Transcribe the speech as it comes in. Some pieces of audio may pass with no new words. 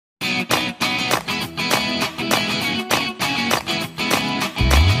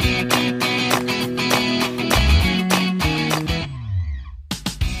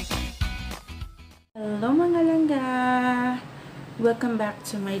welcome back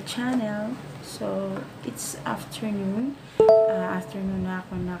to my channel. So, it's afternoon. Afternoon na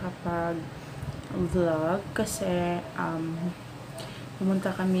ako nakapag-vlog kasi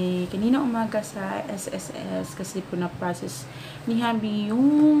pumunta kami kanina umaga sa SSS kasi po na-process ni Habi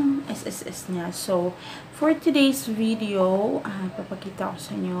yung SSS niya. So, for today's video, papakita ko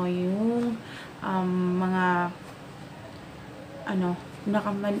sa inyo yung mga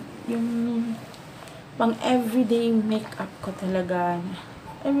yung pang everyday makeup ko talaga.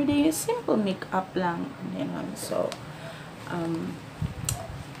 Everyday simple makeup lang. Ganun. So,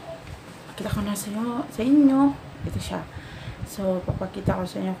 pakita ko na sa inyo. Ito siya. So, papakita ko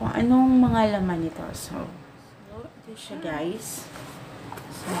sa inyo kung anong mga laman nito. So ito siya, guys.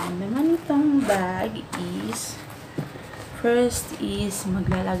 So, naman itong bag is, first is,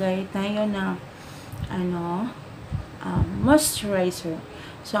 maglalagay tayo ng moisturizer.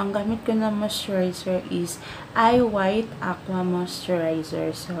 So, ang gamit ko na moisturizer is Eye White Aqua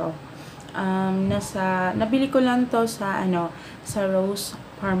Moisturizer. So, nabili ko lang to sa, sa Rose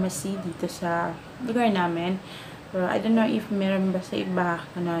Pharmacy dito sa lugar namin. Pero, I don't know if meron ba sa iba,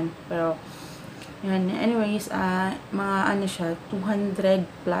 pero, yan. Anyways, mga siya, 200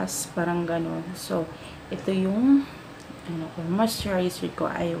 plus, parang ganon. So, ito yung, moisturizer ko,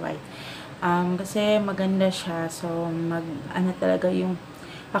 Eye White. Kasi maganda siya. So, talaga yung,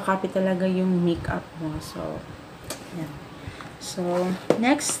 kakapit talaga yung makeup mo. So, yan. So,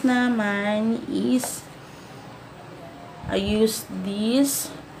 next naman is, I use this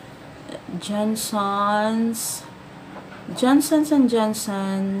Johnson's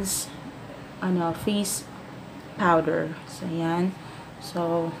face powder. So, yan.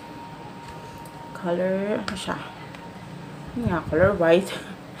 So, color, siya? Color white.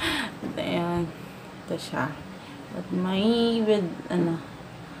 Ayan. Ito siya. At may with,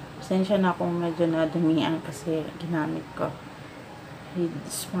 pasensya na kung medyo nadumihan kasi ginamit ko. With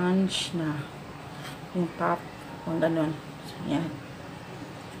sponge na. Yung top. Kung ganun. So, yan.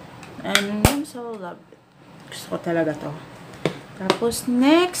 And I'm so love it. Gusto ko talaga to. Tapos,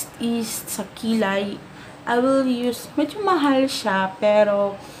 next is sa kilay. I will use, medyo mahal siya,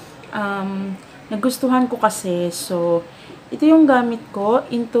 pero, nagustuhan ko kasi. So, ito yung gamit ko.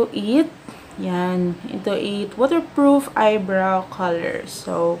 Into It. Yan. Into It. Waterproof eyebrow color.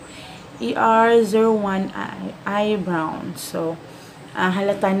 So, ER01 eyebrow. So,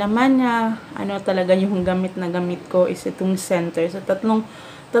 halata naman na, talaga yung gamit ko is itong center. So, tatlo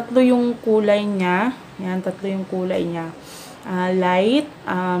yung kulay niya. Yan, tatlo yung kulay niya. Light,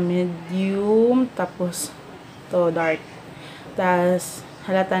 medium, tapos to dark. Tapos,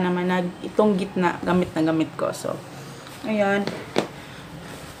 halata naman na itong gitna, gamit ko. So, ayan.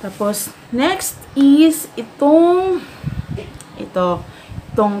 Tapos, next is itong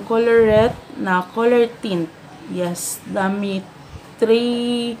colorette na color tint. Yes, dami.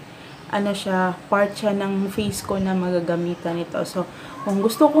 3, part siya ng face ko na magagamitan ito. So, kung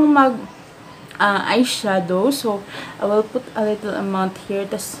gusto kong eyeshadow, so, I will put a little amount here,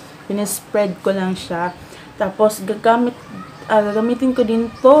 tapos, pinispread ko lang siya. Tapos, gagamitin ko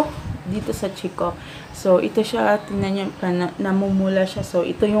din to dito sa cheek ko. So, ito siya, tingnan niyo, namumula siya. So,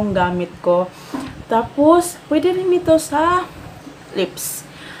 ito yung gamit ko. Tapos, pwede rin ito sa lips.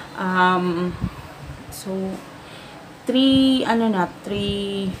 So, 3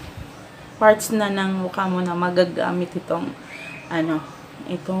 parts na ng mukha mo na magagamit itong,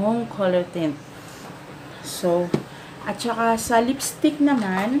 itong color tint. So, at saka sa lipstick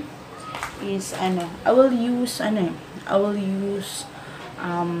naman, is, I will use,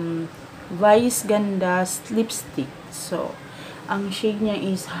 Vice Ganda's lipstick. So, ang shade niya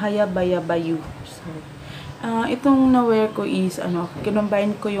is Hayabayabayu. So, itong na-wear ko is,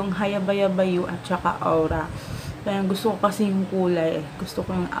 kinumbine ko yung Hayabayabayu at saka Aura. Kaya gusto ko kasi yung kulay. Gusto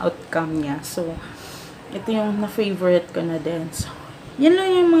ko yung outcome niya. So, ito yung na-favorite ko na din. So, yan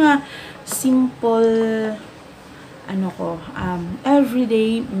lang yung mga simple,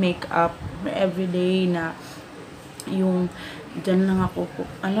 everyday makeup. Everyday na yung dyan lang ako,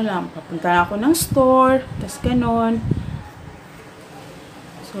 papunta na ako ng store, tas ganon.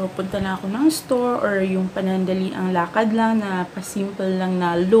 So, punta na ako ng store, or yung panandali ang lakad lang, na pasimple lang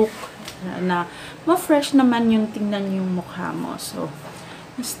na look, na ma-fresh naman yung tingnan yung mukha mo. So,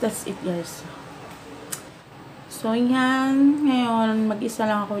 that's it, guys. So, yan. Ngayon, mag-isa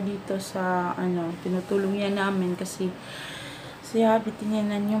lang ako dito sa, tinutulungan namin kasi siya,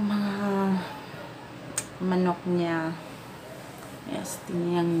 tininan yung mga manok niya. Yes,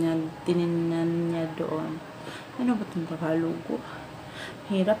 tininan niya doon. Ano ba itong Tagalog?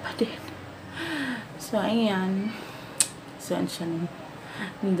 Hirap pa din. So, ayan. Saan siya ng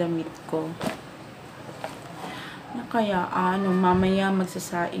damit ko. Kaya, mamaya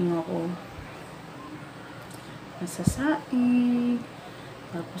magsasaing ako. Magsasaing.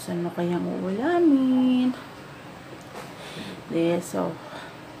 Tapos, ano kayang uulamin? So,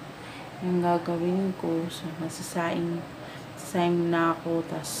 yung gagawin ko. So, magsasaing na ako.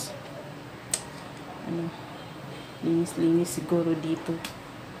 Tapos, linis-linis siguro dito.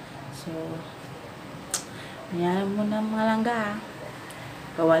 So, ayan muna mga langga.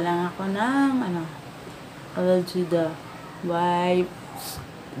 Gawa lang ako ng, Algida wipes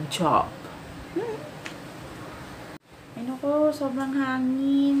job. Ko, sobrang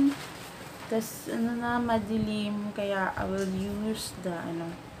hangin. Tapos, madilim. Kaya, I will use the,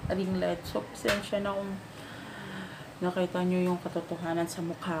 ring light. So, pasensya na kung nakita nyo yung katotohanan sa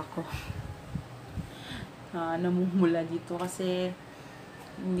mukha ko. Namumula dito kasi,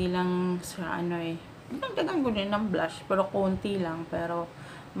 hindi lang sa, nagdagan ko din ng blush, pero konti lang. Pero,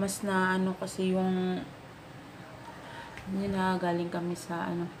 mas na, kasi yung, yun na, galing kami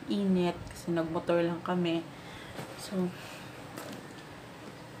sa, init. Kasi nagmotor lang kami. So,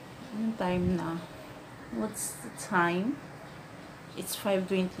 anong time na? What's the time? It's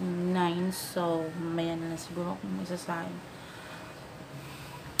 5:29. So, mamaya na siguro akong magsasahin.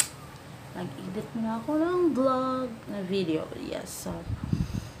 Nag-edit na ako ng vlog na video. Yes, so,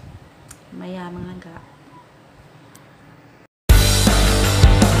 maya mga langga.